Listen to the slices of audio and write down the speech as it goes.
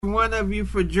One of you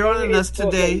for joining us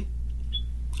today.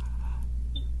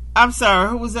 I'm sorry,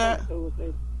 who was that? No,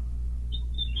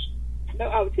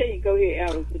 I was telling you, go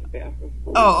ahead, I was in the bathroom.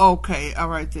 Oh, okay. All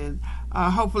right then.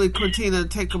 Hopefully Cortina will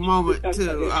take a moment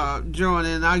to join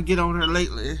in. I'll get on her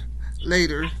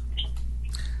later.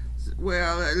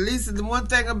 Well, at least the one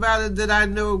thing about it that I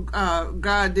know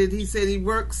God did, he said he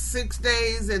worked 6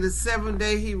 days and the 7th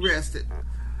day he rested.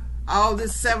 All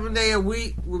this 7 day a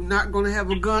week, we're not going to have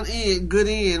a good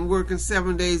end working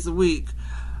 7 days a week.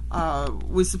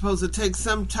 We're supposed to take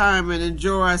some time and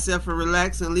enjoy ourselves and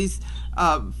relax, and at least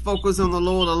focus on the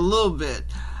Lord a little bit.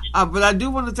 But I do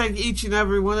want to thank each and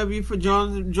every one of you for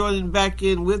joining back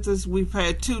in with us. We've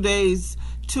had 2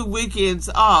 weekends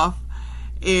off.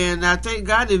 And I thank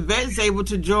God Yvette's able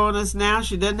to join us now.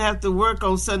 She doesn't have to work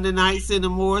on Sunday nights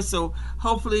anymore. So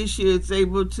hopefully she is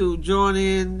able to join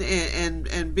in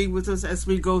and be with us as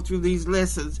we go through these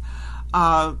lessons.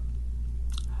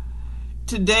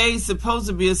 Today's supposed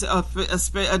to be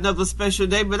another special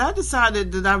day, but I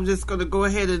decided that I'm just going to go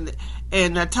ahead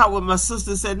and talk with my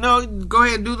sister. Said, no, go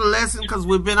ahead and do the lesson because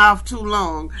we've been off too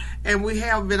long. And we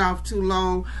have been off too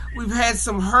long. We've had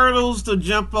some hurdles to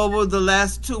jump over the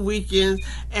last 2 weekends,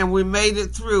 and we made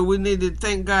it through. We need to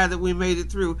thank God that we made it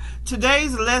through.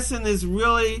 Today's lesson is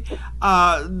really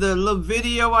the little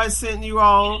video I sent you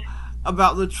all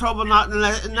about the trouble, not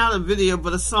a video,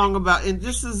 but a song about, and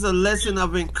this is a lesson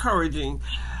of encouraging.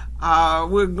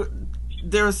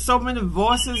 There are so many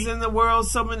voices in the world,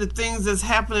 so many things that's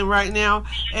happening right now,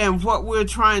 and what we're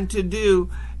trying to do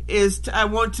is I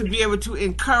want to be able to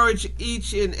encourage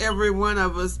each and every one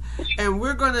of us, and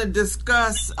we're going to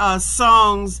discuss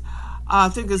songs. I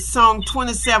think it's song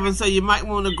 27, so you might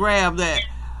want to grab that.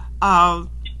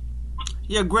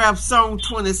 Grab song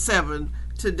 27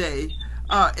 today.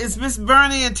 Is Miss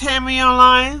Bernie and Tammy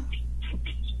online?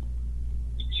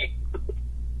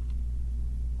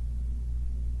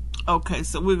 Okay,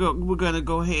 so we're going to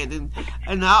go ahead and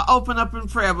I'll open up in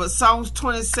prayer. But Psalms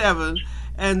 27,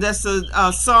 and that's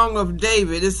a song of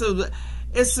David.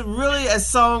 It's really a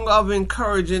song of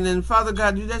encouraging. And Father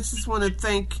God, I just want to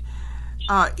thank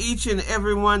each and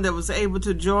every one that was able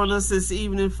to join us this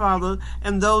evening, Father,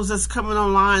 and those that's coming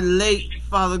online late,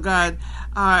 Father God.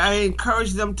 I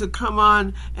encourage them to come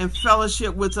on and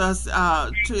fellowship with us,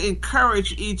 to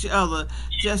encourage each other,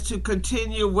 just to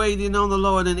continue waiting on the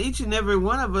Lord. And each and every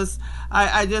one of us,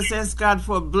 I just ask God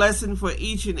for a blessing for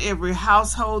each and every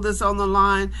household that's on the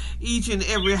line, each and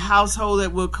every household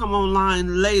that will come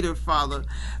online later, Father.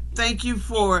 Thank you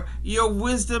for your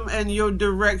wisdom and your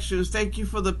directions. Thank you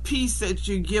for the peace that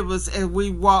you give us as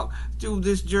we walk through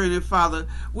this journey, Father.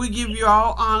 We give you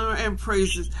all honor and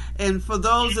praises. And for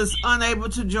those that's unable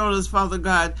to join us, Father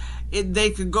God, they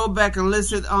could go back and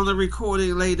listen on the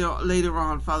recording later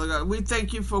on, Father God. We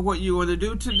thank you for what you're going to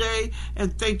do today,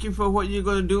 and thank you for what you're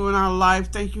going to do in our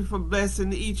life. Thank you for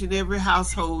blessing each and every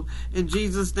household. In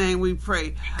Jesus' name we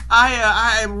pray.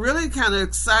 I am really kind of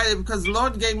excited because the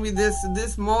Lord gave me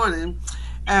this morning,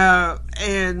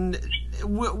 and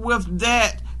with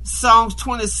that, Psalms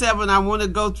 27, I want to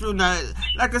go through now.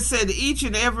 Like I said, each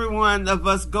and every one of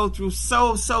us go through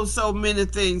so many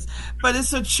things, but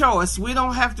it's a choice. We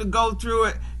don't have to go through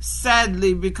it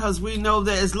sadly, because we know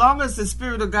that as long as the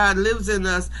Spirit of God lives in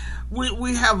us,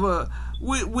 we have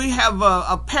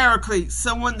a paraclete,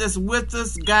 someone that's with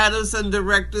us, guide us, and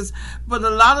direct us. But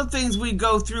a lot of things we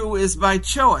go through is by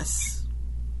choice,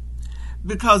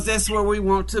 because that's where we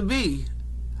want to be.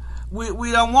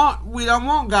 We don't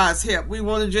want God's help. We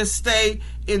want to just stay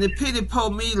in the pity po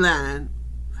me line.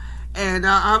 And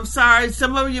I'm sorry,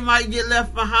 some of you might get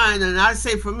left behind. And I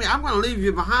say for me, I'm going to leave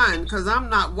you behind, because I'm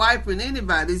not wiping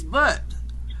anybody's butt.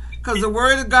 Because the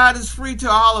word of God is free to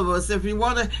all of us. If He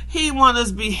wants us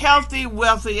to be healthy,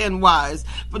 wealthy, and wise.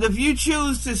 But if you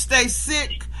choose to stay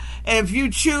sick, and if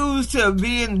you choose to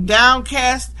be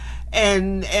downcast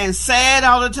and sad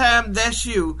all the time, that's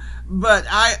you. But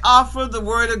I offer the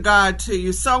word of God to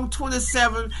you. Song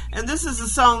 27, and this is a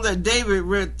song that David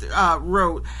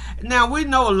wrote. Now, we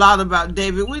know a lot about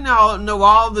David. We know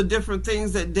all the different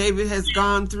things that David has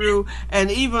gone through.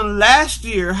 And even last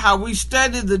year, how we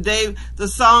studied the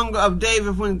song of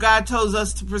David when God told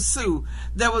us to pursue.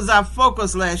 That was our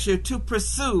focus last year, to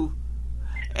pursue.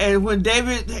 And when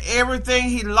David,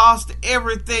 he lost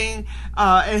everything,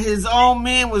 and his own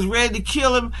men was ready to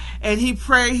kill him, and he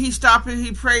prayed, he stopped and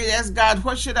he prayed, asked God,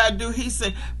 what should I do? He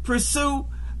said, pursue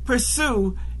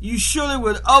you surely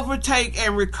would overtake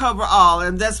and recover all.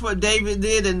 And that's what David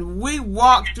did. And we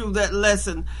walked through that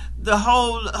lesson the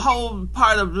whole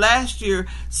part of last year,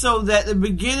 so that the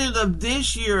beginning of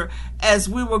this year, as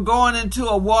we were going into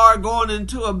a war, going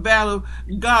into a battle,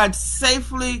 God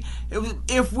safely,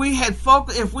 if we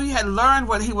had learned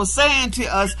what he was saying to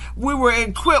us, we were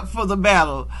equipped for the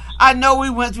battle. I know we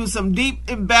went through some deep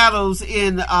battles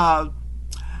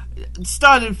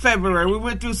starting February. We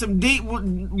went through some deep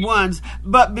ones,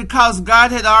 but because God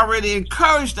had already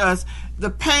encouraged us, the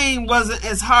pain wasn't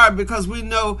as hard, because we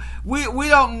know we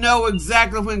don't know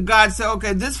exactly when God said,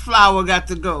 okay, this flower got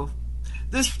to go.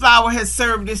 This flower has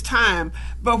served its time.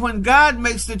 But when God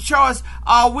makes the choice,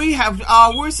 all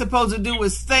we're supposed to do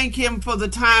is thank him for the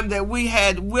time that we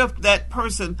had with that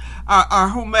person or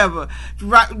whomever.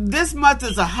 Right, this month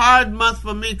is a hard month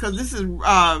for me, because this is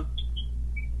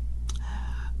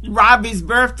Robbie's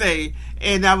birthday,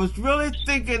 and I was really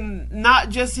thinking, not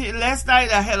just last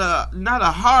night I had not a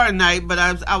hard night, but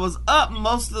I was up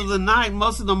most of the night,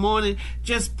 most of the morning,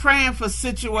 just praying for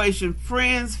situation,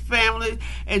 friends, family,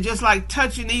 and just like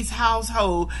touching each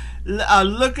household,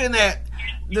 looking at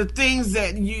the things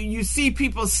that you see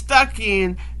people stuck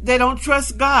in. They don't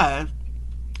trust God.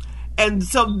 And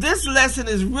so this lesson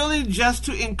is really just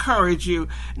to encourage you.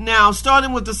 Now,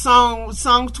 starting with the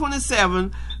Psalm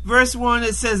 27, verse 1,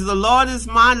 it says, "The Lord is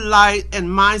my light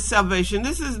and my salvation."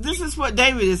 This is what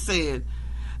David is saying.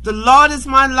 The Lord is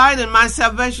my light and my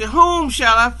salvation. Whom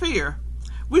shall I fear?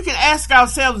 We can ask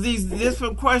ourselves these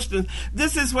different questions.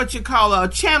 This is what you call a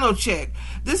channel check.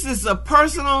 This is a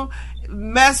personal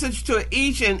message to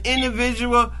each and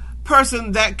individual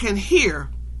person that can hear.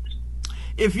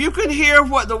 If you can hear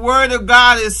what the Word of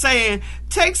God is saying,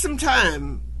 take some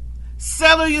time.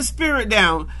 Settle your spirit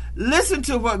down. Listen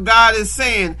to what God is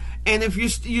saying. And if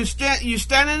you're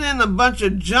standing in a bunch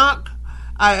of junk,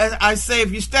 I say,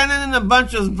 if you're standing in a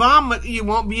bunch of vomit, you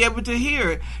won't be able to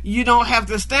hear it. You don't have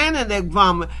to stand in that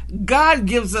vomit. God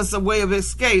gives us a way of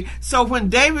escape. So when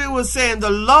David was saying,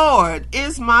 "The Lord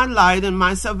is my light and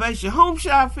my salvation, whom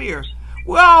shall I fear?"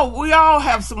 We all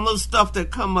have some little stuff that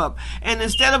come up. And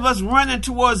instead of us running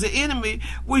towards the enemy,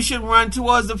 we should run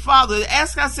towards the Father.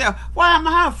 Ask ourselves, why am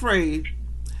I afraid?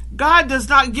 God does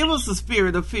not give us a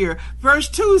spirit of fear. Verse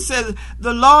 2 says,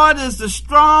 "The Lord is the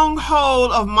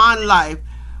stronghold of my life.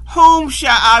 Whom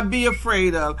shall I be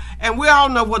afraid of?" And we all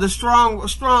know what a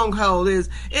stronghold is.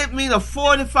 It means a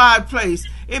fortified place.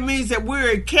 It means that we're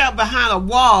encamped behind a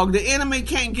wall. The enemy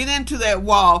can't get into that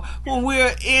wall when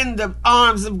we're in the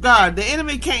arms of God. The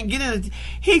enemy can't get in.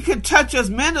 He could touch us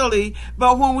mentally,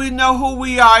 but when we know who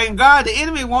we are in God, the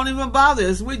enemy won't even bother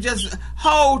us. We just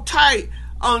hold tight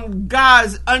on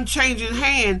God's unchanging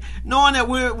hand, knowing that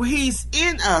He's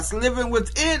in us, living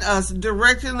within us,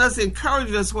 directing us,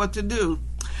 encouraging us what to do.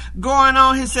 Going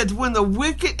on, he said, "When the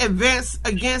wicked advance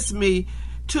against me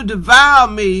to devour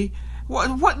me,"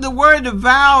 what the word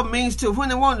devour means, to when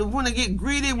they want to get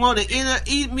greedy, want to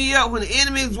eat me up, when the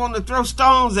enemies want to throw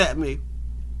stones at me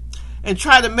and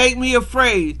try to make me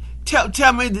afraid.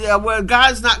 Tell me, well,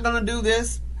 God's not going to do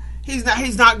this. He's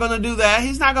not going to do that.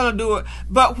 He's not going to do it.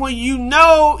 But when you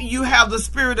know you have the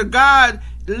Spirit of God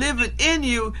living in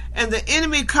you, and the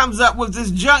enemy comes up with this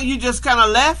junk, you just kind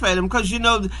of laugh at him, because you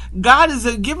know God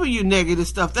isn't giving you negative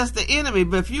stuff. That's the enemy.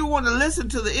 But if you want to listen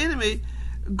to the enemy,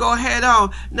 go ahead on.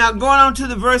 Now, going on to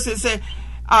the verse, it says,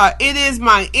 "It is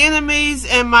my enemies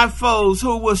and my foes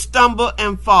who will stumble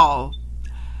and fall."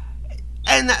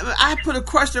 And I put a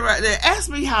question right there. Ask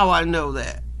me how I know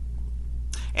that.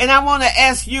 And I want to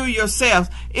ask you yourself,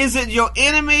 is it your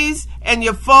enemies and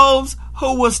your foes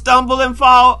who will stumble and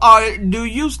fall, or do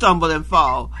you stumble and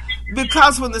fall?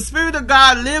 Because when the Spirit of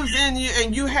God lives in you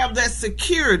and you have that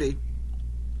security,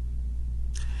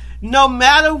 no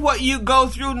matter what you go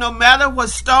through, no matter what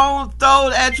stone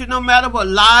thrown at you, no matter what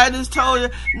lie is told you,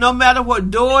 no matter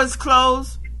what door is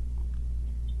closed,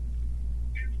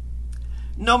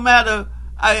 no matter,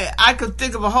 I could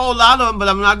think of a whole lot of them, but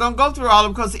I'm not going to go through all of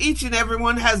them, because each and every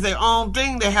one has their own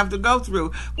thing they have to go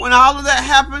through. When all of that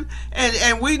happened,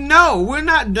 and we know, we're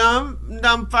not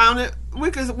dumbfounded.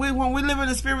 When we live in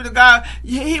the Spirit of God,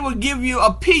 He will give you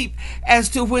a peep as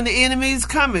to when the enemy is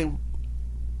coming.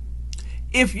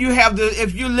 If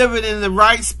you're living in the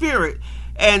right spirit.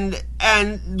 And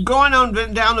going on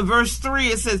down to verse 3,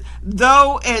 it says,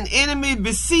 "Though an enemy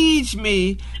besiege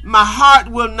me, my heart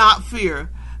will not fear.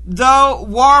 Though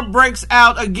war breaks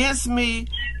out against me,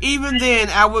 even then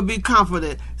I will be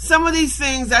confident." Some of these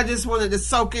things I just wanted to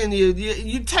soak in you.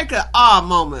 You take an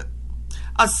moment.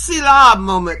 a Selah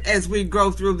moment as we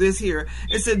go through this here.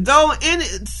 It said, though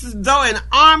an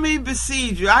army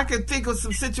besiege you, I could think of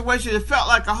some situation that felt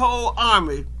like a whole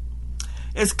army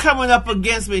is coming up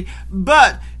against me.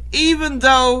 But even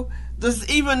now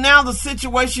the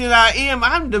situation that I am,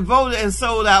 I'm devoted and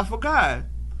sold out for God.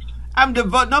 I'm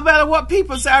devoted, no matter what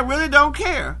people say, I really don't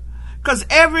care. Because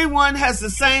everyone has the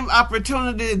same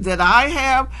opportunity that I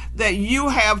have, that you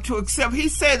have to accept. He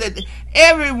said that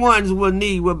everyone's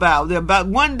knee will bow.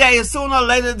 One day, sooner or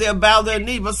later, they'll bow their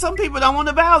knee. But some people don't want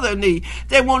to bow their knee.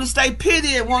 They want to stay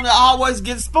pity and want to always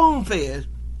get spoon-fed.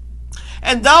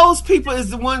 And those people is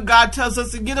the one God tells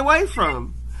us to get away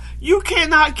from. You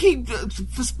cannot keep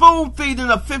spoon-feeding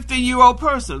a 50-year-old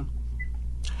person.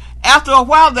 After a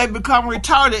while, they become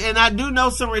retarded, and I do know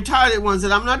some retarded ones,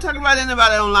 and I'm not talking about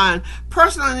anybody online.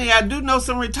 Personally, I do know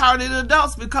some retarded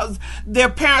adults because their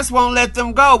parents won't let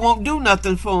them go, won't do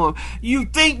nothing for them. You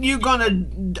think you're going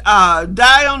to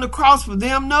die on the cross for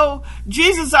them? No.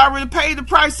 Jesus already paid the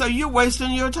price, so you're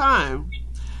wasting your time.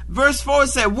 Verse 4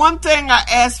 said, one thing I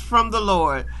ask from the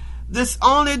Lord, this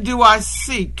only do I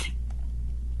seek,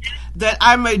 that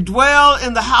I may dwell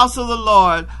in the house of the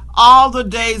Lord all the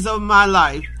days of my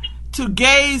life, to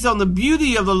gaze on the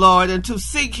beauty of the Lord and to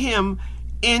seek him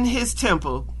in his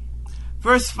temple.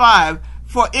 Verse 5,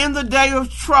 for in the day of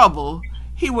trouble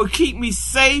he will keep me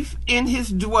safe in his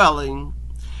dwelling,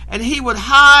 and he would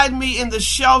hide me in the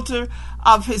shelter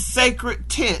of his sacred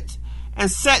tent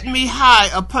and set me high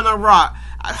upon a rock.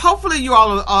 Hopefully you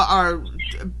all are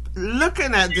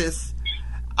looking at this,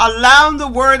 allowing the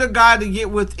word of God to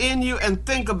get within you and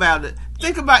think about it.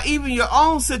 Think about even your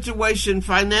own situation,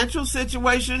 financial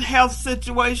situation, health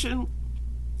situation,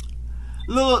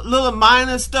 little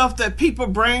minor stuff that people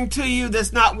bring to you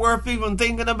that's not worth even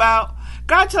thinking about.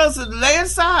 God tells us to lay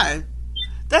aside.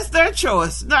 That's their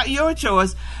choice, not your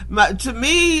choice. To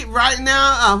me, right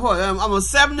now, I'm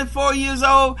 74 years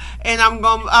old, and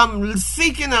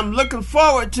I'm looking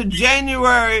forward to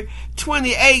January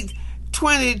 28th,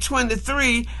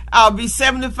 2023. I'll be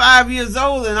 75 years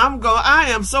old, and I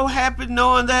am so happy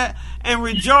knowing that and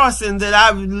rejoicing that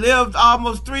I've lived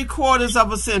almost 3/4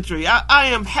 of a century. I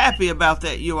am happy about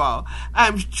that, you all.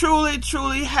 I'm truly,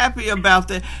 truly happy about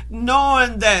that,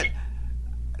 knowing that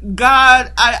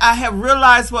God, I have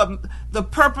realized what the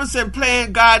purpose and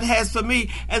plan God has for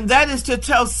me, and that is to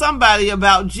tell somebody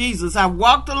about Jesus. I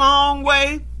walked a long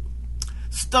way,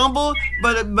 stumbled,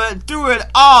 but through it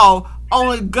all,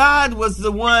 only God was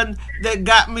the one that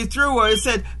got me through it. It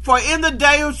said, for in the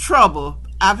day of trouble,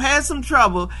 I've had some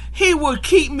trouble, he will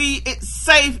keep me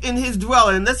safe in his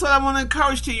dwelling. That's what I want to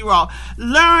encourage to you all.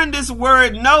 Learn this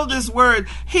word, know this word.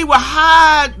 He will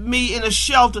hide me in a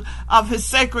shelter of his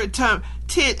sacred tent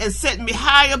and set me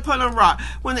high upon a rock.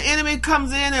 When the enemy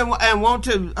comes in and want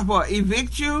to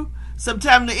evict you,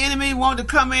 sometimes the enemy want to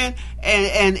come in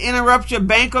and interrupt your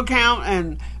bank account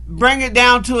and bring it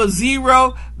down to a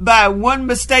zero by one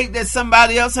mistake that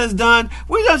somebody else has done.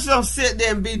 We just don't sit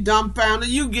there and be dumbfounded.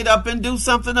 You get up and do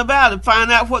something about it. Find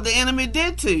out what the enemy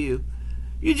did to you.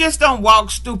 You just don't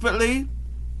walk stupidly.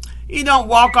 You don't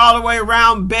walk all the way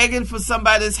around begging for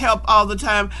somebody's help all the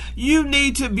time. You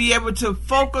need to be able to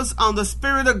focus on the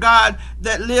Spirit of God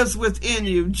that lives within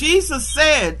you. Jesus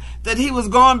said that he was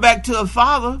going back to the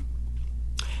Father.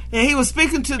 And he was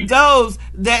speaking to those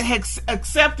that had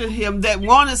accepted him, that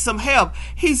wanted some help.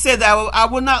 He said, I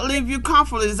will not leave you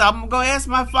comfortless. I'm going to ask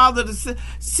my Father to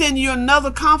send you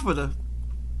another comforter.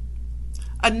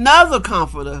 Another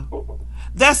comforter.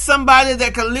 That's somebody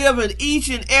that can live in each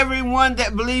and every one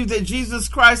that believes that Jesus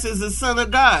Christ is the Son of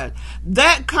God.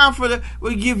 That comforter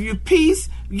will give you peace,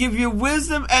 give you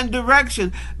wisdom and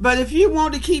direction. But if you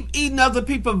want to keep eating other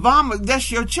people's vomit, that's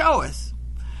your choice.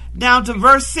 Down to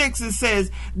verse 6, it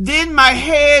says, then my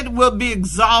head will be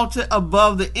exalted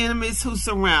above the enemies who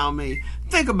surround me.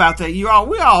 Think about that, you all.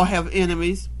 We all have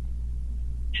enemies.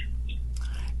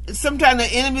 Sometimes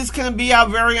the enemies can be our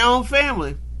very own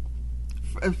family.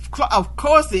 Of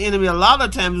course, the enemy a lot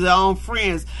of times is our own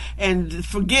friends. And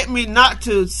forget me not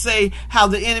to say how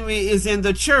the enemy is in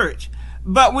the church.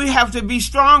 But we have to be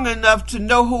strong enough to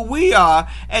know who we are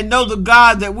and know the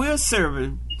God that we're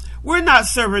serving. We're not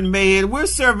serving man, we're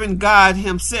serving God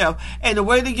himself. And the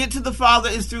way to get to the Father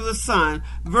is through the Son.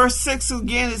 Verse 6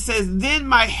 again, it says, then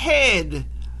my head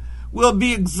will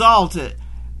be exalted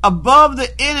above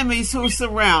the enemies who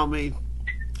surround me.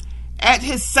 At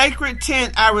his sacred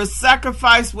tent I will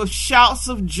sacrifice with shouts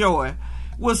of joy,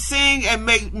 will sing and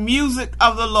make music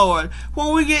of the Lord.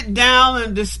 When we get down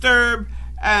and disturbed,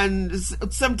 and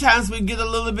sometimes we get a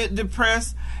little bit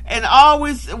depressed, and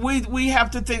always we have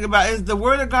to think about is the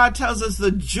Word of God tells us the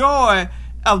joy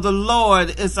of the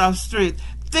Lord is our strength.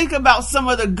 Think about some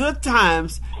of the good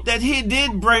times that he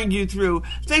did bring you through.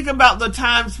 Think about the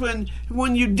times when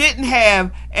you didn't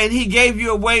have and he gave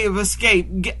you a way of escape,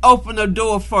 open a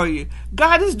door for you.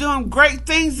 God is doing great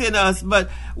things in us, but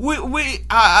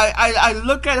I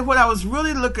look at what I was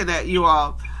really looking at, you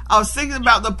all. I was thinking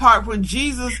about the part when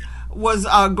Jesus was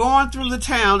going through the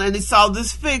town and he saw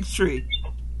this fig tree.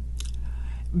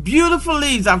 Beautiful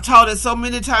leaves. I've taught it so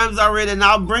many times already, and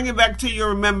I'll bring it back to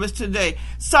your remembrance today.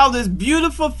 Saw this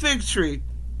beautiful fig tree.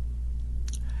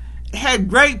 It had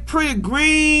great, pretty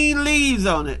green leaves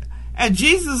on it. And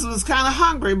Jesus was kind of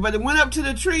hungry, but he went up to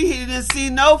the tree. He didn't see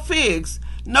no figs,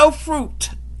 no fruit.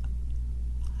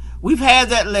 We've had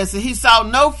that lesson. He saw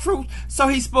no fruit, so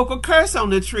he spoke a curse on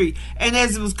the tree. And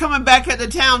as it was coming back at the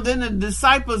town, then the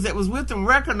disciples that was with him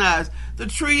recognized the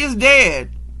tree is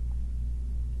dead.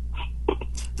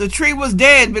 The tree was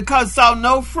dead because it saw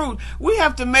no fruit. We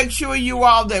have to make sure, you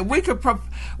all, that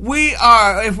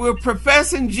if we're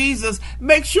professing Jesus,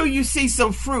 make sure you see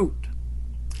some fruit.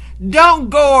 Don't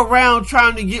go around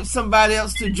trying to get somebody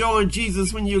else to join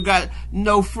Jesus when you got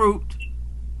no fruit.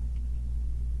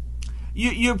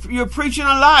 You're preaching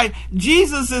a lie.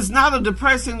 Jesus is not a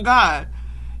depressing God.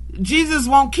 Jesus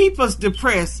won't keep us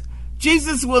depressed.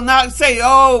 Jesus will not say,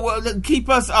 oh, well, keep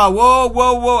us,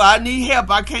 whoa, I need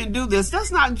help, I can't do this.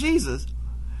 That's not Jesus.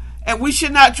 And we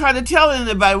should not try to tell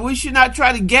anybody. We should not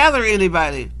try to gather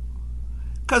anybody.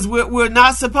 Because we're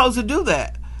not supposed to do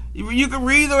that. You can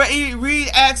read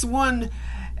Acts 1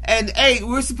 and 8.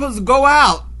 We're supposed to go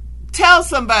out. Tell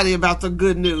somebody about the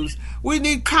good news. We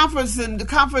need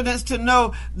confidence to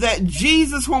know that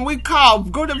Jesus, when we call,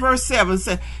 go to verse 7,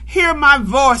 say, hear my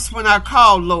voice when I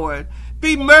call, Lord.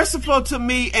 Be merciful to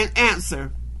me and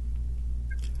answer.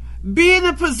 Be in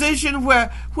a position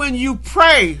where when you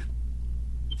pray,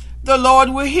 the Lord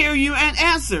will hear you and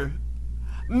answer.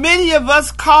 Many of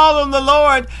us call on the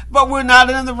Lord, but we're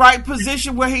not in the right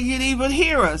position where he can even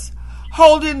hear us.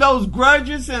 Holding those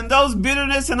grudges and those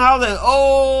bitterness and all that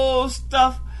old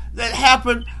stuff that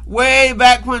happened way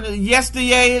back when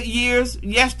yesteryears,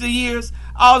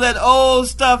 all that old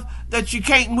stuff that you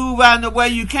can't move out of the way,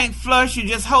 you can't flush, you're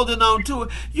just holding on to it.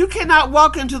 You cannot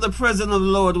walk into the presence of the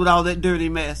Lord with all that dirty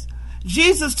mess.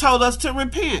 Jesus told us to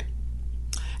repent.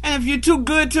 And if you're too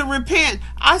good to repent,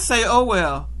 I say, oh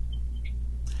well.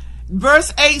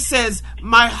 Verse 8 says,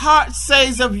 my heart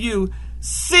says of you,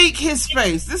 seek his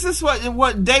face. This is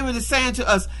what David is saying to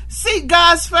us. Seek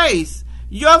God's face.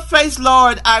 Your face,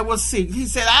 Lord, I will seek. He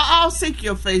said, I'll seek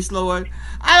your face, Lord.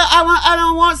 I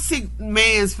don't want to seek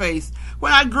man's face.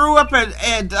 When I grew up at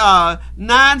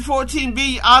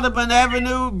 914B Audubon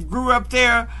Avenue, grew up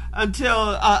there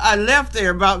until I left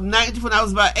there when I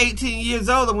was about 18 years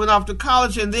old. I went off to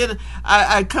college, and then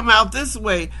I come out this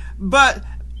way. But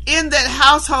in that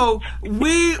household,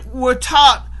 we were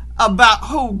taught about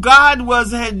who God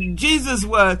was and Jesus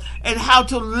was and how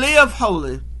to live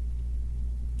holy.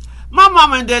 My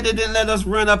mama and daddy didn't let us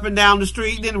run up and down the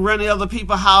street, didn't run to other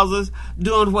people's houses,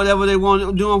 doing whatever they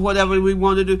wanted, doing whatever we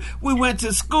wanted to do. We went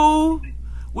to school.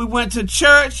 We went to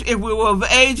church. If we were of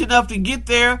age enough to get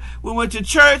there, we went to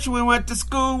church. We went to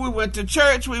school. We went to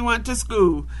church. We went to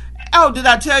school. Oh, did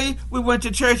I tell you? We went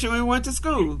to church and we went to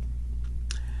school.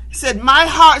 He said, my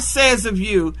heart says of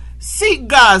you, seek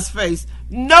God's face.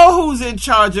 Know who's in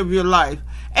charge of your life.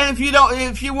 And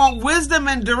if you want wisdom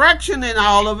and direction in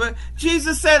all of it,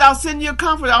 Jesus said, I'll send you a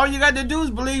comforter. All you got to do is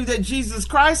believe that Jesus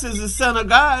Christ is the Son of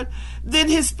God. Then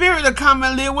his spirit will come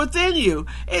and live within you.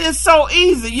 It is so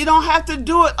easy. You don't have to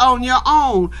do it on your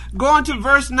own. Going to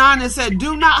verse 9, it said,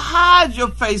 do not hide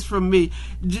your face from me.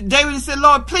 David said,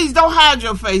 Lord, please don't hide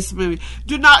your face from me.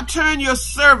 Do not turn your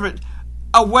servant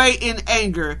away in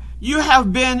anger. You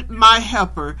have been my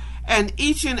helper. And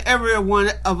each and every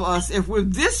one of us, if we're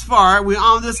this far, we're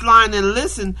on this line and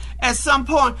listen, at some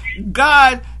point,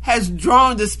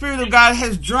 the Spirit of God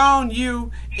has drawn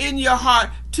you in your heart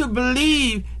to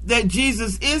believe that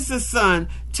Jesus is the Son,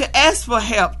 to ask for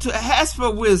help, to ask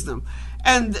for wisdom.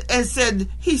 And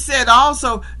he said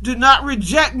also, do not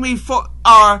reject me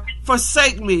or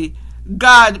forsake me,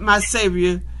 God, my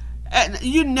Savior. And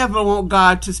you never want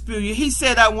God to spill you. He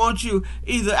said, I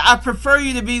prefer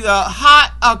you to be the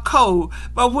hot or cold.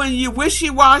 But when you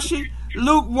wishy-washy,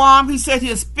 lukewarm, he said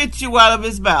he'll spit you out of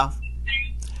his mouth.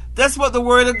 That's what the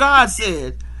word of God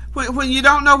said. When you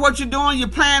don't know what you're doing, you're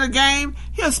playing a game,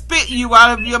 he'll spit you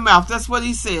out of your mouth. That's what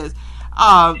he says.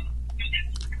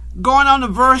 Going on to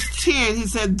verse 10, he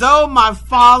said, though my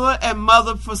father and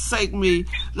mother forsake me,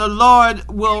 the Lord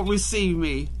will receive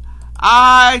me.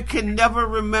 I can never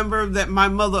remember that my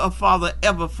mother or father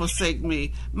ever forsake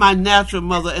me. My natural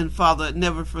mother and father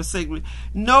never forsake me.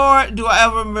 Nor do I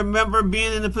ever remember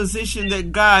being in a position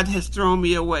that God has thrown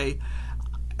me away.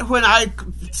 When I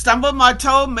stumble my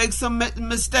toe, make some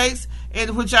mistakes,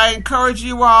 in which I encourage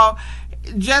you all,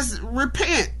 just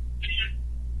repent.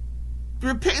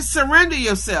 Repent, surrender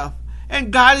yourself.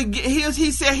 And God,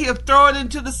 he said he'll throw it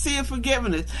into the sea of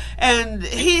forgiveness. And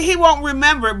he won't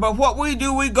remember it, but what we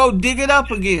do, we go dig it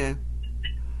up again.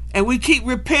 And we keep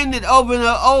repenting over and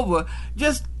over.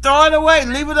 Just throw it away,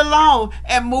 leave it alone,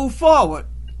 and move forward.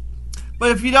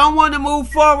 But if you don't want to move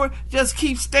forward, just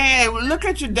keep staying. Look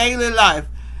at your daily life.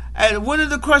 And one of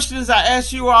the questions I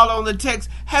asked you all on the text,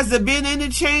 has there been any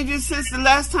changes since the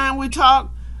last time we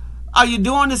talked? Are you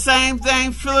doing the same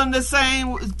thing, feeling the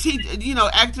same,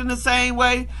 acting the same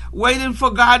way, waiting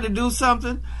for God to do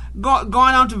something? Going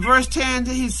on to verse 10,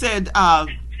 he said,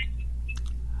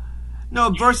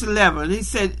 verse 11. He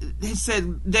said,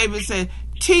 David said,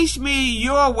 teach me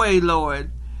your way,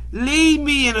 Lord. Lead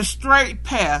me in a straight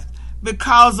path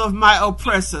because of my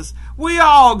oppressors. We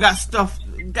all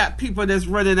got people that's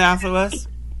running after us.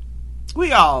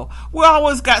 We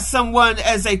always got someone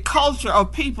as a culture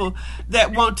of people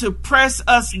that want to press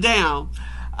us down.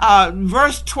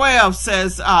 Verse 12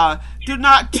 says, do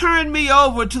not turn me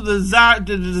over to the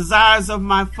desires of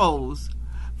my foes,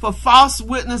 for false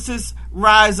witnesses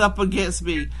rise up against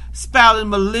me, spouting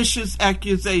malicious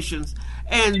accusations.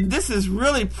 And this is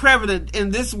really prevalent in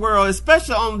this world,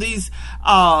 especially on these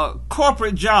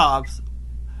corporate jobs.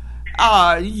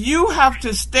 You have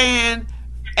to stand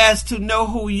as to know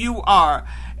who you are.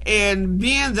 And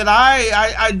being that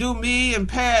I do me and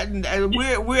Pat, and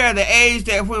we're at the age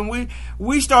that when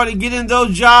we started getting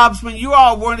those jobs when you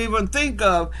all weren't even think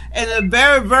of. And at the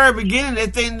very, very beginning, they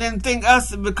didn't think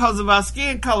us because of our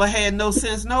skin color had no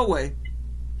sense, no way.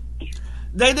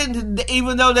 They didn't,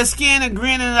 even though their skin and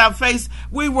grin in our face,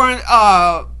 we weren't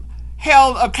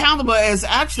held accountable as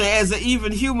an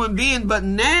even human being. But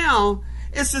now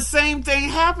it's the same thing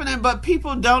happening, but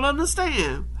people don't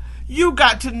understand. You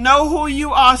got to know who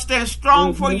you are, stand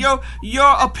strong for your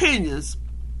opinions.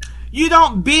 You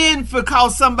don't bend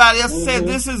because somebody else said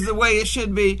this is the way it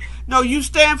should be. No, you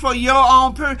stand for your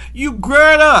own you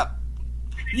gird up.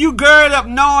 You gird up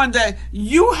knowing that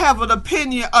you have an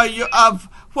opinion of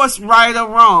what's right or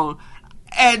wrong.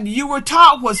 And you were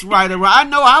taught what's right or wrong. I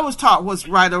know I was taught what's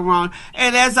right or wrong.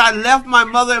 And as I left my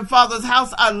mother and father's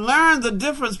house, I learned the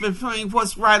difference between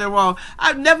what's right or wrong.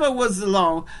 I never was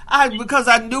alone. Because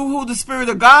I knew who the Spirit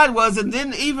of God was. And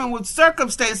then even with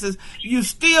circumstances, you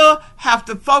still have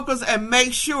to focus and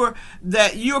make sure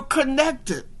that you're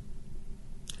connected.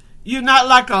 You're not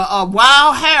like a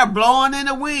wild hair blowing in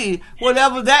the wind.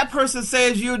 Whatever that person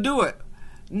says, you'll do it.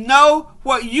 Know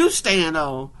what you stand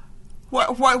on.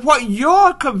 What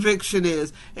your conviction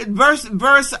is. In verse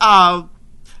 13,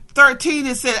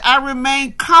 it said, I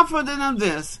remain confident in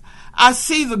this. I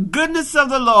see the goodness of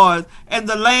the Lord and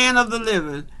the land of the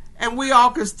living. And we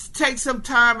all can take some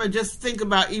time and just think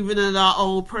about even in our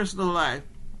own personal life.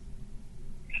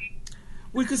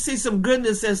 We can see some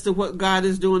goodness as to what God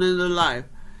is doing in their life.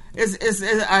 You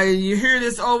hear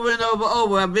this over and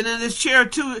over. I've been in this chair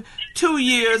 2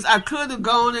 years. I could have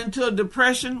gone into a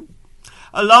depression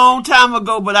a long time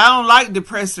ago, but I don't like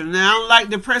depression, and I don't like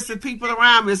depressing people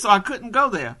around me, so I couldn't go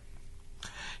there.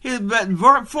 But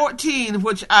verse 14,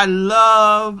 which I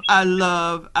love,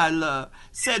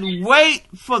 said, wait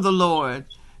for the Lord.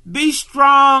 Be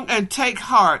strong and take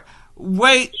heart.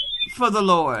 Wait for the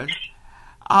Lord.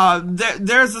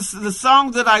 There's the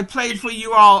song that I played for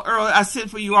you all earlier. I sent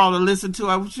for you all to listen to.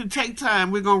 I should take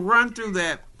time. We're going to run through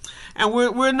that. And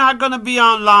we're not going to be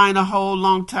online a whole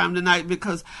long time tonight,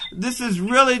 because this is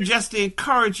really just to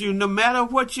encourage you, no matter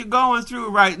what you're going through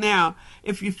right now,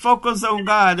 if you focus on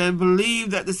God and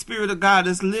believe that the Spirit of God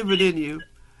is living in you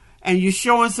and you're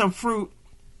showing some fruit,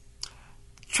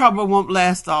 trouble won't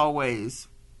last always.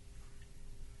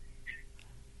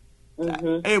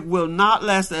 It will not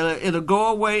last. It'll go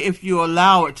away if you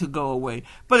allow it to go away.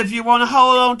 But if you want to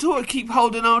hold on to it, keep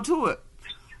holding on to it.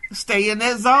 Stay in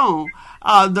that zone.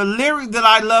 The lyric that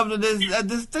I loved is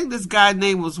this guy's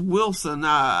name was Wilson.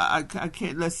 I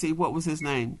can't. Let's see, what was his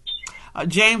name?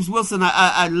 James Wilson.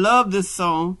 I love this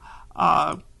song.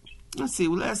 Let's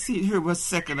see. Here, a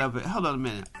second of it. Hold on a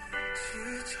minute.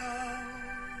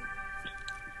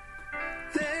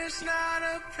 There's not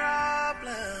a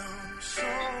problem so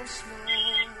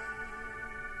small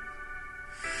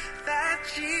that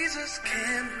Jesus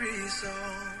can't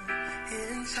resolve.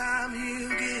 In time he'll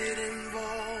get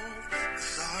involved.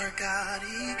 It's our God,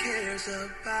 he cares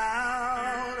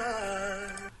about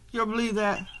us. You believe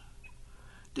that?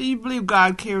 Do you believe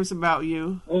God cares about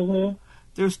you? Mm-hmm.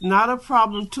 There's not a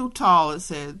problem too tall, it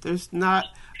said. There's not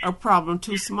a problem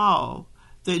too small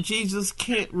that Jesus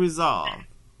can't resolve.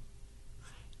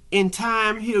 In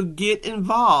time, he'll get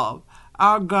involved.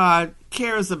 Our God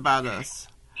cares about us.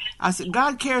 I said,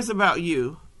 God cares about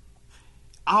you.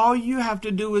 All you have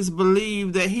to do is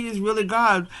believe that he is really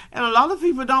God. And a lot of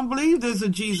people don't believe there's a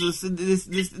Jesus.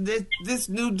 This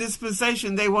new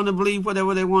dispensation, they want to believe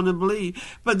whatever they want to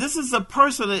believe. But this is a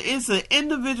personal, it's an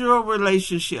individual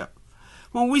relationship.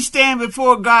 When we stand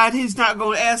before God, he's not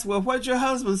going to ask, well, what'd your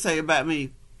husband say about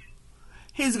me?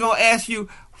 He's going to ask you,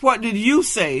 what did you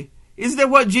say? Isn't that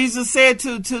what Jesus said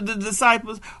to the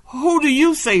disciples? Who do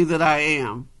you say that I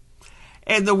am?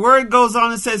 And the word goes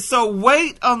on and says, so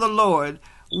wait on the Lord.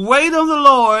 Wait on the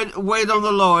Lord. Wait on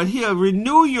the Lord. He'll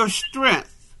renew your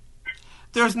strength.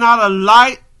 There's not a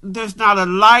light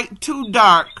too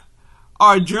dark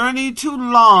or a journey too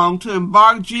long to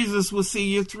embark. Jesus will see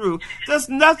you through. There's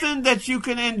nothing that you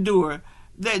can endure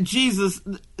that Jesus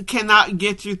cannot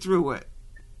get you through it.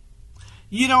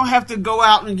 You don't have to go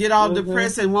out and get all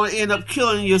depressed and want to end up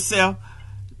killing yourself.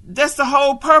 That's the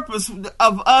whole purpose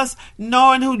of us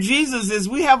knowing who Jesus is.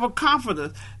 We have a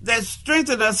confidence that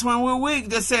strengthens us when we're weak.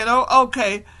 That said, oh,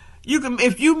 okay, you can.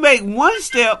 If you make one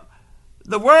step,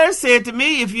 the word said to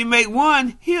me, if you make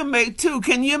one, he'll make two.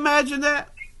 Can you imagine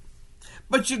that?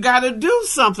 But you got to do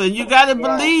something. You got to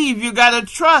believe. You got to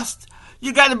trust.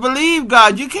 You got to believe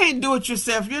God. You can't do it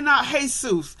yourself. You're not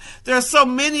Jesus. There are so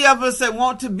many of us that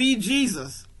want to be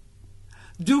Jesus.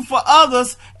 Do for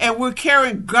others, and we're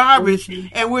carrying garbage,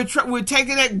 and we're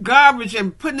taking that garbage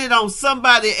and putting it on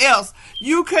somebody else.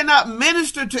 You cannot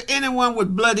minister to anyone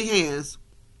with bloody hands.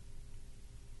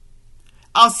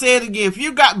 I'll say it again. If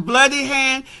you got bloody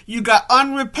hand, you got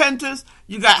unrepentance,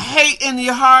 you got hate in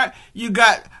your heart, you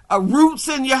got roots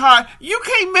in your heart, you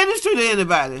can't minister to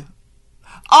anybody.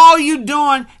 All you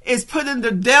doing is putting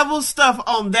the devil's stuff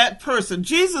on that person.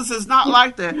 Jesus is not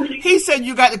like that. He said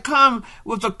you got to come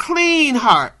with a clean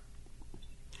heart.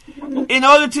 In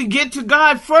order to get to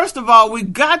God, first of all, we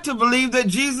got to believe that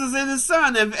Jesus is his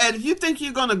son. And if you think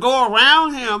you're going to go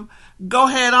around him, go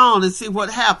head on and see what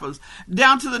happens.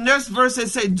 Down to the next verse, they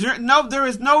say, no, there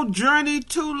is no journey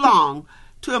too long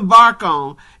to embark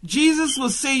on. Jesus will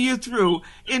see you through.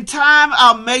 In time,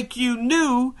 I'll make you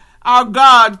new. Our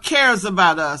God cares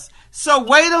about us. So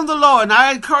wait on the Lord. And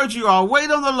I encourage you all, wait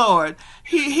on the Lord.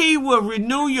 He will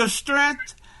renew your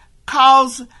strength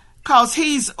cause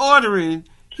he's ordering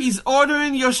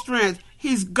your strength.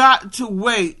 He's got to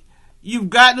wait. You've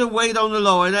got to wait on the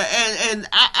Lord. And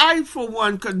I for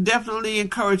one, could definitely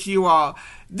encourage you all.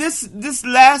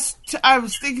 I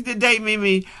was thinking today,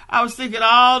 Mimi, I was thinking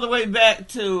all the way back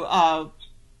to, on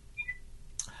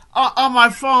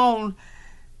my phone,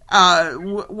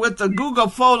 with the Google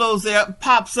Photos that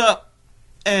pops up,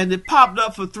 and it popped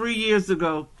up for 3 years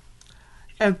ago.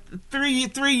 And 3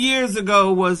 years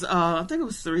ago was, I think it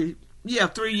was 3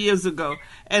 years ago.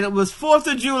 And it was 4th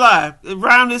of July,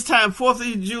 around this time, 4th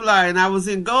of July, and I was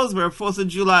in Goldsboro, 4th of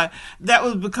July. That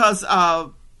was because,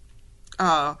 our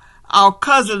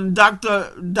cousin,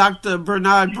 Dr.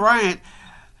 Bernard Bryant,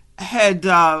 had,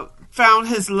 found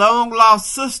his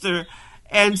long-lost sister.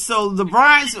 And so the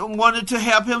Bryants wanted to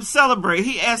help him celebrate.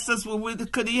 He asked us,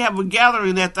 could he have a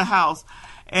gathering at the house?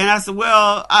 And I said,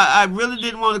 well, I really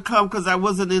didn't want to come because I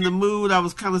wasn't in the mood. I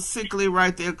was kind of sickly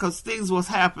right there because things was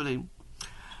happening.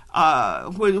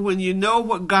 When you know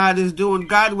what God is doing,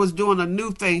 God was doing a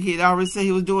new thing. He had already said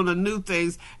he was doing a new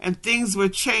things, and things were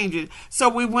changing. So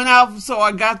we went out, so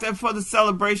I got there for the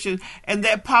celebration, and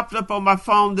that popped up on my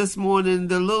phone this morning,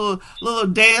 the little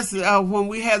dance, when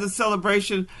we had the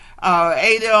celebration.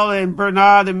 Adele and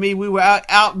Bernard and me, we were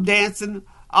out dancing,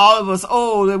 all of us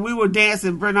old, and we were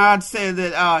dancing. Bernard said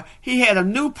that he had a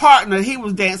new partner he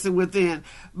was dancing with then.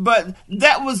 But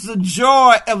that was the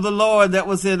joy of the Lord that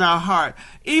was in our heart.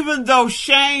 Even though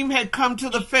shame had come to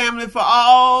the family for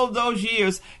all those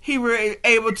years, he were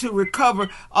able to recover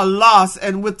a loss.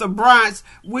 And with the Bryants,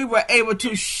 we were able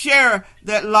to share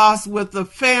that loss with the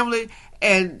family.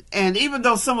 And even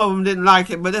though some of them didn't like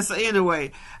it, but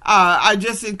anyway, I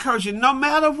just encourage you, no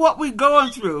matter what we're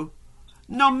going through,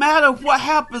 no matter what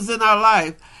happens in our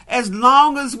life, as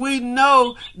long as we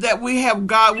know that we have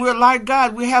God, we're like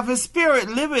God, we have his spirit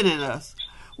living in us.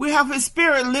 We have his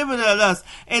spirit living in us.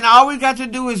 And all we got to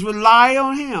do is rely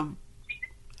on him.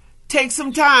 Take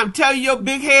some time. Tell your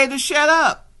big head to shut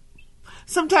up.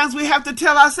 Sometimes we have to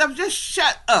tell ourselves, just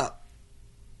shut up.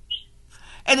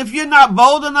 And if you're not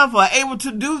bold enough or able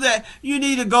to do that, you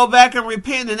need to go back and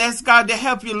repent and ask God to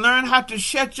help you learn how to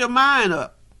shut your mind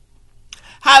up.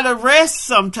 How to rest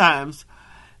sometimes.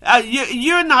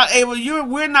 You're not able.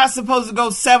 We're not supposed to go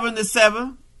 7 to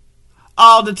 7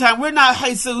 all the time. We're not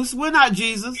Jesus. We're not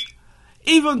Jesus.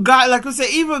 Even God, like I said,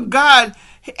 even God,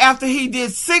 after He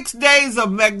did 6 days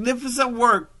of magnificent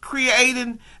work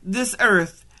creating this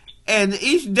earth, and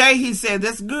each day He said,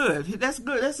 "That's good. That's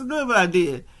good. That's good what I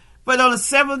did." But on the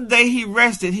 7th day He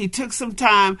rested. He took some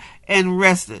time and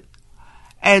rested.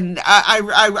 And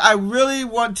I really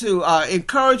want to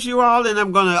encourage you all, and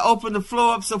I'm going to open the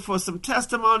floor up for some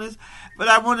testimonies. But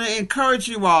I want to encourage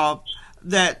you all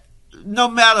that no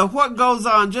matter what goes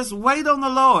on, just wait on the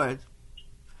Lord.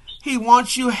 He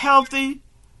wants you healthy,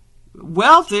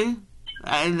 wealthy,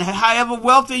 and however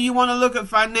wealthy you want to look at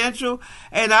financial.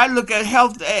 And I look at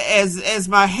health as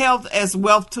my health as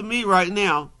wealth to me right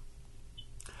now.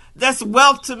 That's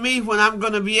wealth to me when I'm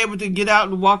going to be able to get out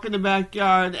and walk in the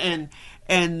backyard and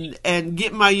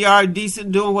get my yard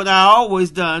decent, doing what I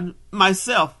always done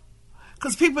myself.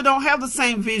 Because people don't have the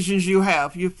same visions you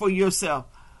have for yourself.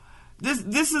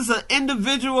 This is an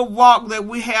individual walk that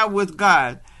we have with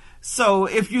God. So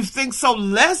if you think so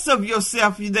less of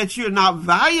yourself that you're not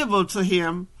valuable to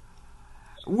Him,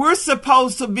 we're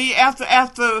supposed to be,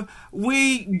 after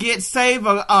we get saved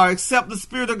or accept the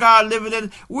Spirit of God living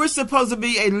in, we're supposed to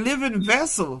be a living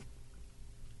vessel.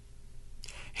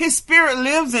 His Spirit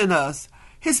lives in us.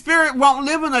 His Spirit won't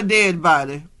live in a dead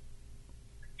body.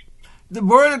 The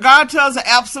Word of God tells us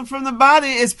absent from the body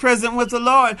is present with the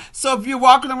Lord. So if you're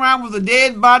walking around with a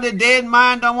dead body, dead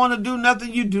mind, don't want to do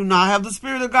nothing, you do not have the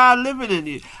Spirit of God living in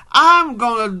you. I'm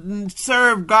going to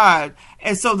serve God,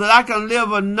 and so that I can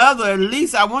live another, at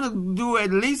least, I want to do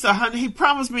at least 100. He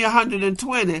promised me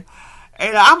 120.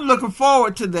 And I'm looking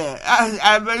forward to that.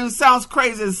 I mean, it sounds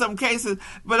crazy in some cases,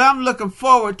 but I'm looking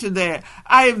forward to that.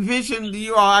 I envisioned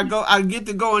you all. I get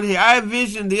to go in here. I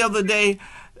envisioned the other day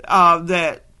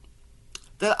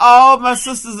that all my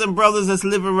sisters and brothers that's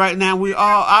living right now,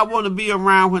 I want to be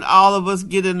around when all of us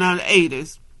get in our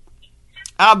 80s.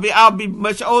 I'll be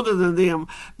much older than them,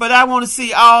 but I want to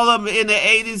see all of them in their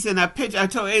 80s. And I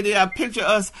picture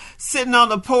us sitting on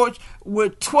the porch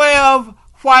with 12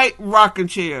 white rocking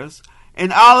chairs.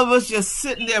 And all of us just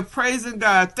sitting there praising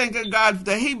God, thanking God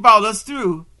that He brought us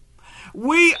through.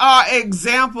 We are an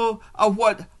example of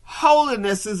what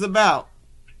holiness is about.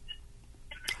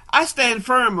 I stand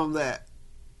firm on that.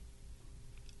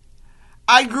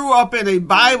 I grew up in a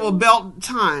Bible Belt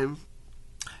time.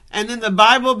 And in the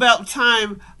Bible Belt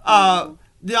time,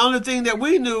 the only thing that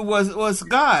we knew was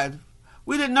God.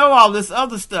 We didn't know all this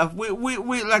other stuff. We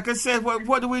like I said,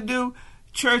 what do we do?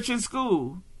 Church and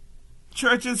school.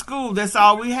 Church and school, that's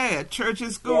all we had. Church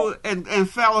and school and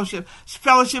fellowship.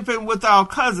 Fellowshipping with our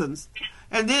cousins.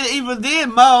 And then even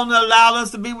then, Mom allowed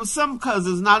us to be with some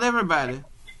cousins, not everybody.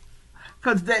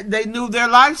 Because they knew their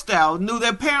lifestyle, knew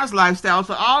their parents' lifestyle.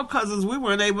 So all cousins we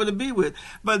weren't able to be with.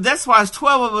 But that's why it's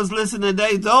 12 of us listening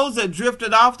today. Those that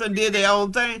drifted off and did their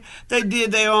own thing, they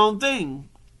did their own thing.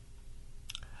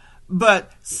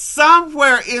 But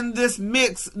somewhere in this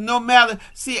mix, no matter,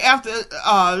 see, after,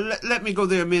 let me go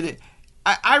there a minute.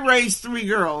 I raised 3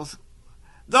 girls.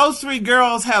 Those 3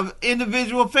 girls have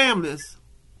individual families.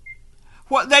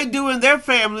 What they do in their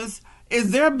families is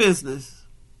their business.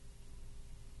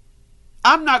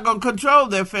 I'm not going to control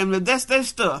their family. That's their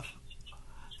stuff.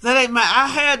 That ain't I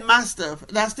had my stuff,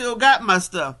 and I still got my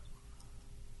stuff.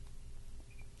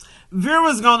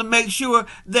 Vera's going to make sure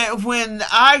that when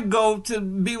I go to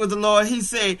be with the Lord, He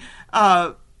say,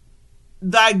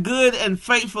 thy good and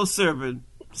faithful servant,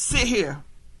 sit here.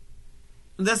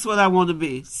 That's what I want to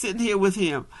be, sitting here with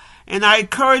Him. And I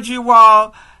encourage you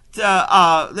all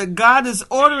that God is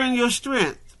ordering your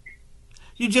strength.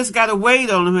 You just got to wait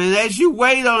on Him. And as you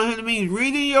wait on Him, it means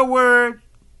reading your word,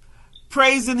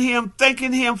 praising Him,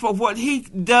 thanking Him for what He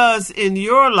does in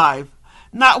your life,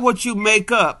 not what you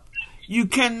make up. You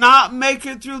cannot make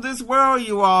it through this world,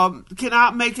 you all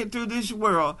cannot make it through this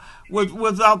world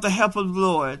without the help of the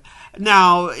Lord.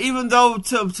 Now, even though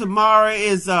tomorrow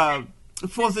is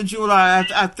 4th of July,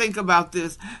 I think about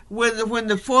this. When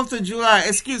the 4th of July,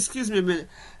 excuse me a minute.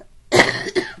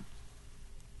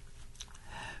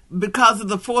 Because of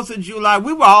the 4th of July,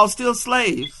 we were all still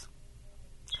slaves.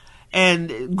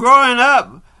 And growing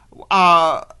up,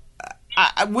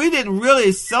 we didn't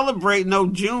really celebrate no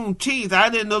Juneteenth. I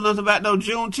didn't know nothing about no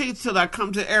Juneteenth till I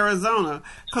come to Arizona,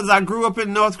 because I grew up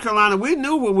in North Carolina. We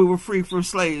knew when we were free from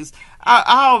slaves.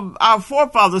 Our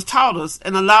forefathers taught us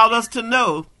and allowed us to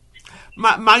know.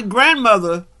 My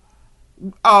grandmother,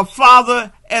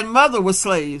 father, and mother were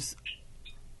slaves.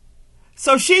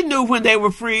 So she knew when they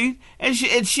were freed, and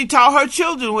she taught her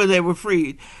children when they were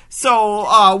freed.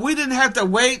 So we didn't have to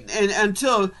wait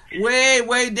until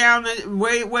way down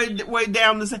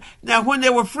the. Now, when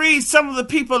they were freed, some of the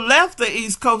people left the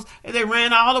East Coast and they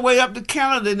ran all the way up to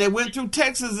Canada and they went through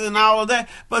Texas and all of that.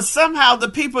 But somehow the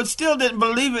people still didn't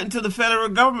believe it until the federal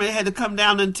government had to come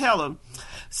down and tell them.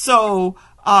 So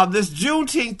this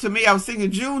Juneteenth, to me, I was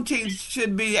thinking Juneteenth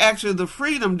should be actually the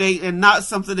freedom date and not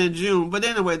something in June. But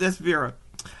anyway, that's Vera.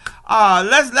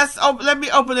 Let me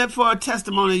open it for a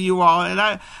testimony, you all.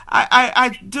 And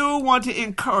I do want to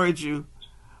encourage you.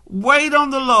 Wait on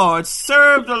the Lord,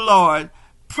 serve the Lord,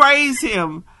 praise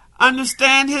Him,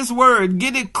 understand His word,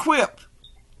 get equipped.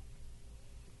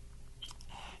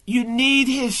 You need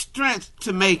His strength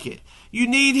to make it. You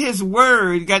need His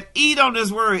word. You got to eat on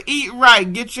His word, eat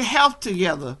right, get your health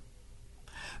together.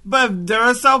 But there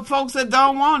are some folks that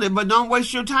don't want it, but don't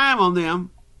waste your time on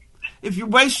them. If you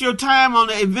waste your time on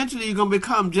it, eventually you're going to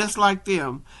become just like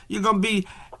them. You're going to be,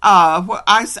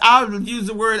 I'll use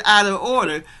the word out of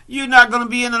order. You're not going to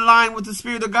be in line with the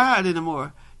Spirit of God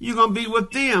anymore. You're going to be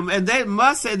with them. And they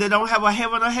must say they don't have a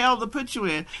heaven or hell to put you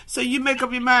in. So you make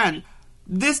up your mind.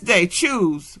 This day,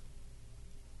 choose.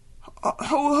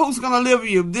 Who's going to live with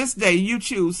you? This day, you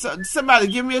choose. So, somebody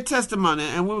give me a testimony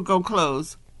and we're going to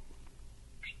close.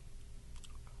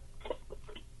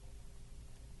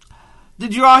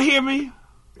 Did you all hear me?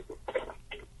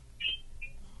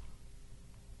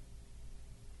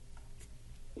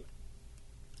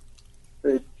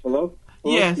 Hey, hello?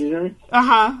 Yes. Can you hear me?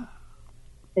 Uh-huh.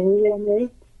 Can you hear me?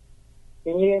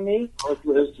 Can you hear me?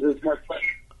 It's my question.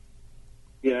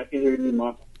 Yeah, I can hear you,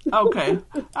 Mark. Okay.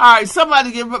 All right.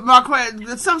 Somebody give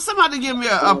me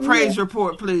a praise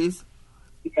report, please.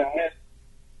 Yeah,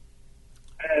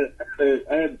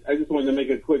 I just wanted to make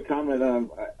a quick comment.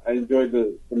 I enjoyed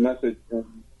the message.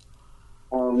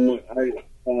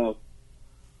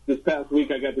 This past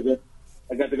week I got to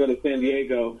go to San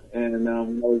Diego, and when I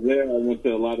was there, I went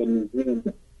to a lot of museums.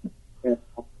 And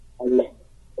I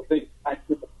think I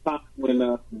took a time when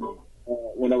I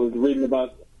was reading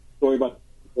about the story about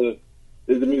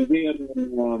there's a museum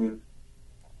in,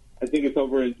 I think it's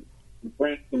over in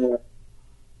France somewhere.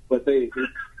 But they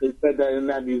said that in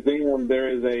that museum there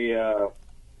is a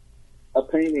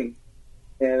painting,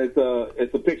 and it's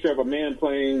a picture of a man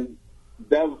playing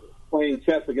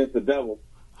chess against the devil.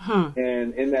 Huh.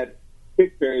 And in that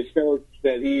picture, it shows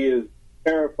that he is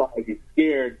terrified, he's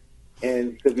scared,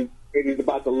 and because he's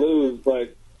about to lose.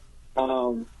 But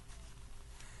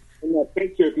in that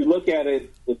picture, if you look at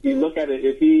it, if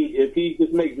he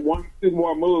just makes 1 or 2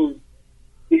 more moves,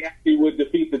 he actually would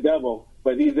defeat the devil.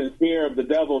 But he's in fear of the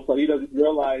devil, so he doesn't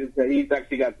realize that he's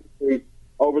actually got victory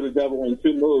over the devil in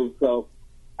 2 moves. So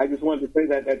I just wanted to say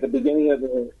that at the beginning of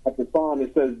the psalm,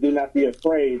 it says, "Do not be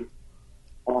afraid."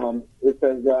 It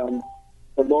says, "The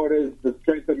Lord is the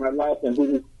strength of my life, and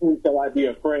whom shall I be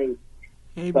afraid?"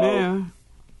 Amen.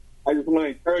 So I just want to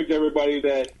encourage everybody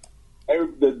that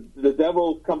the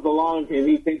devil comes along and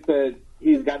he thinks that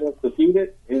he's got us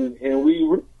defeated, and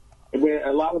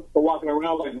a lot of people walking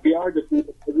around like we are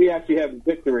defeated, but we actually have the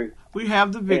victory. We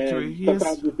have the victory. And yes.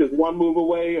 Sometimes it's just 1 move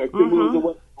away or 2 moves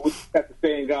away. We just have to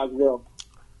stay in God's will.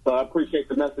 So I appreciate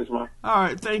the message, Mark. All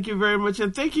right. Thank you very much.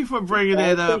 And thank you for bringing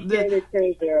that up.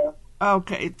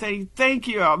 Okay. Thank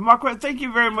you, Marquette. Thank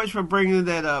you very much for bringing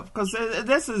that up, because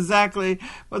that's exactly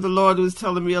what the Lord was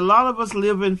telling me. A lot of us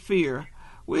live in fear.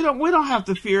 We don't have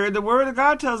to fear. The Word of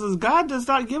God tells us God does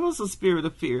not give us a spirit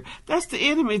of fear. That's the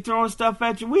enemy throwing stuff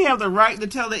at you. We have the right to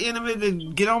tell the enemy to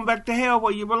get on back to hell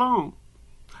where you belong.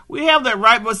 We have that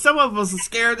right, but some of us are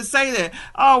scared to say that.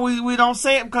 Oh, we don't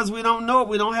say it because we don't know it.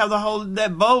 We don't have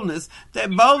that boldness.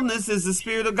 That boldness is the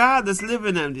Spirit of God that's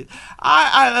living in you.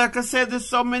 I like I said this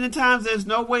so many times, there's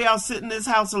no way I'll sit in this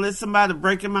house and let somebody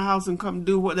break in my house and come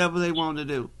do whatever they want to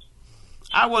do.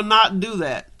 I will not do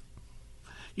that.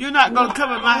 You're not going to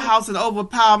come in my house and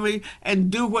overpower me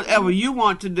and do whatever you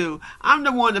want to do. I'm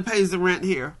the one that pays the rent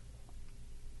here.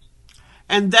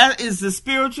 And that is the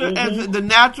spiritual and the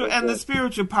natural and the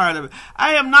spiritual part of it.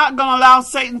 I am not going to allow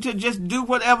Satan to just do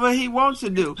whatever he wants to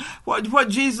do. What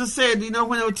Jesus said, when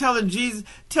they were telling Jesus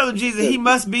he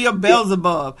must be a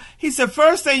Beelzebub. He said,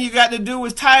 first thing you got to do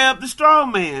is tie up the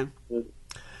strong man.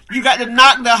 You got to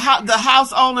knock the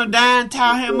house owner down,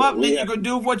 tie him up, and then you can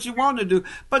do what you want to do.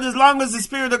 But as long as the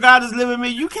Spirit of God is living in me,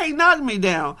 you can't knock me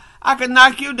down. I can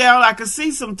knock you down. I can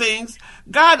see some things.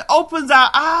 God opens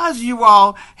our eyes, you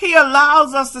all. He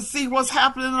allows us to see what's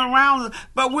happening around us.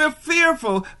 But we're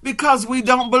fearful because we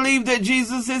don't believe that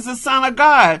Jesus is the Son of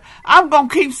God. I'm going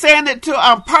to keep saying it till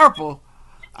I'm purple.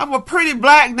 I'm a pretty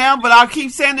black now, but I'll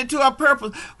keep saying it to our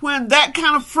purpose. When that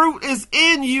kind of fruit is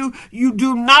in you, you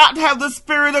do not have the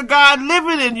Spirit of God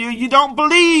living in you. You don't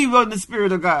believe in the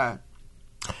Spirit of God.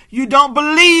 You don't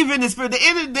believe in the Spirit.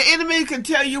 The enemy can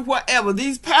tell you whatever.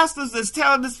 These pastors that's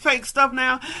telling this fake stuff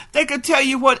now, they can tell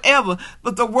you whatever.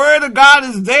 But the Word of God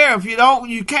is there. If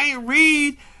you can't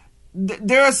read.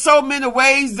 There are so many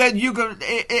ways that you can.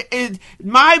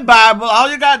 My Bible,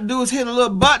 all you got to do is hit a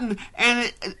little button,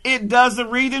 and it does the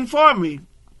reading for me.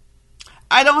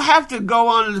 I don't have to go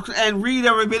on and read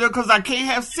every bit because I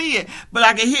can't see it. But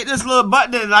I can hit this little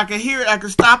button and I can hear it. I can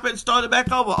stop it and start it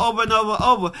back over and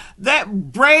over.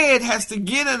 That bread has to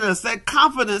get in us. That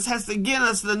confidence has to get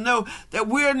us to know that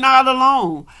we're not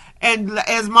alone. And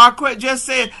as Marquette just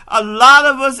said, a lot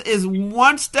of us is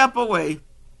one step away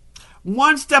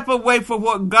from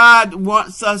what God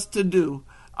wants us to do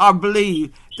or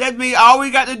believe. That means all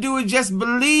we got to do is just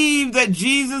believe that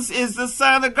Jesus is the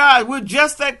Son of God. We're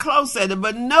just that close at it.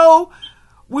 But no,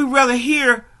 we rather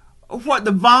hear what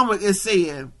the vomit is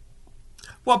saying,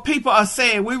 what people are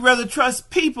saying. We rather trust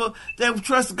people than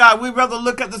trust God. We rather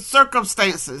look at the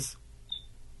circumstances.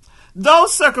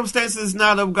 Those circumstances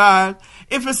not of God.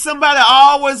 If it's somebody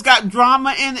always got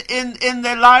drama in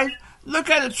their life,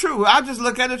 look at it true. I just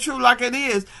look at it true like it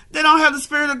is. They don't have the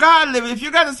Spirit of God living. If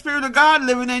you got the Spirit of God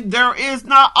living in, there is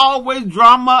not always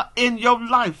drama in your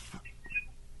life.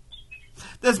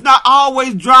 There's not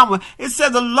always drama. It said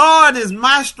the Lord is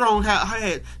my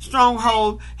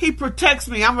stronghold. He protects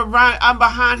me. I'm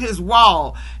behind His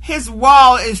wall. His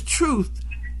wall is truth.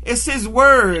 It's His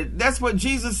word. That's what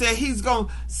Jesus said. He's going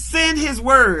to send His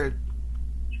word.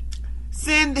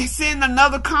 Send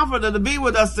another comforter to be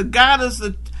with us, to guide us,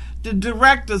 to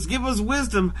direct us, give us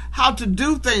wisdom how to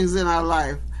do things in our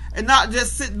life, and not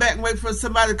just sit back and wait for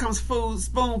somebody to come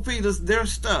spoon feed us their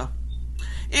stuff.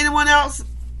 Anyone else?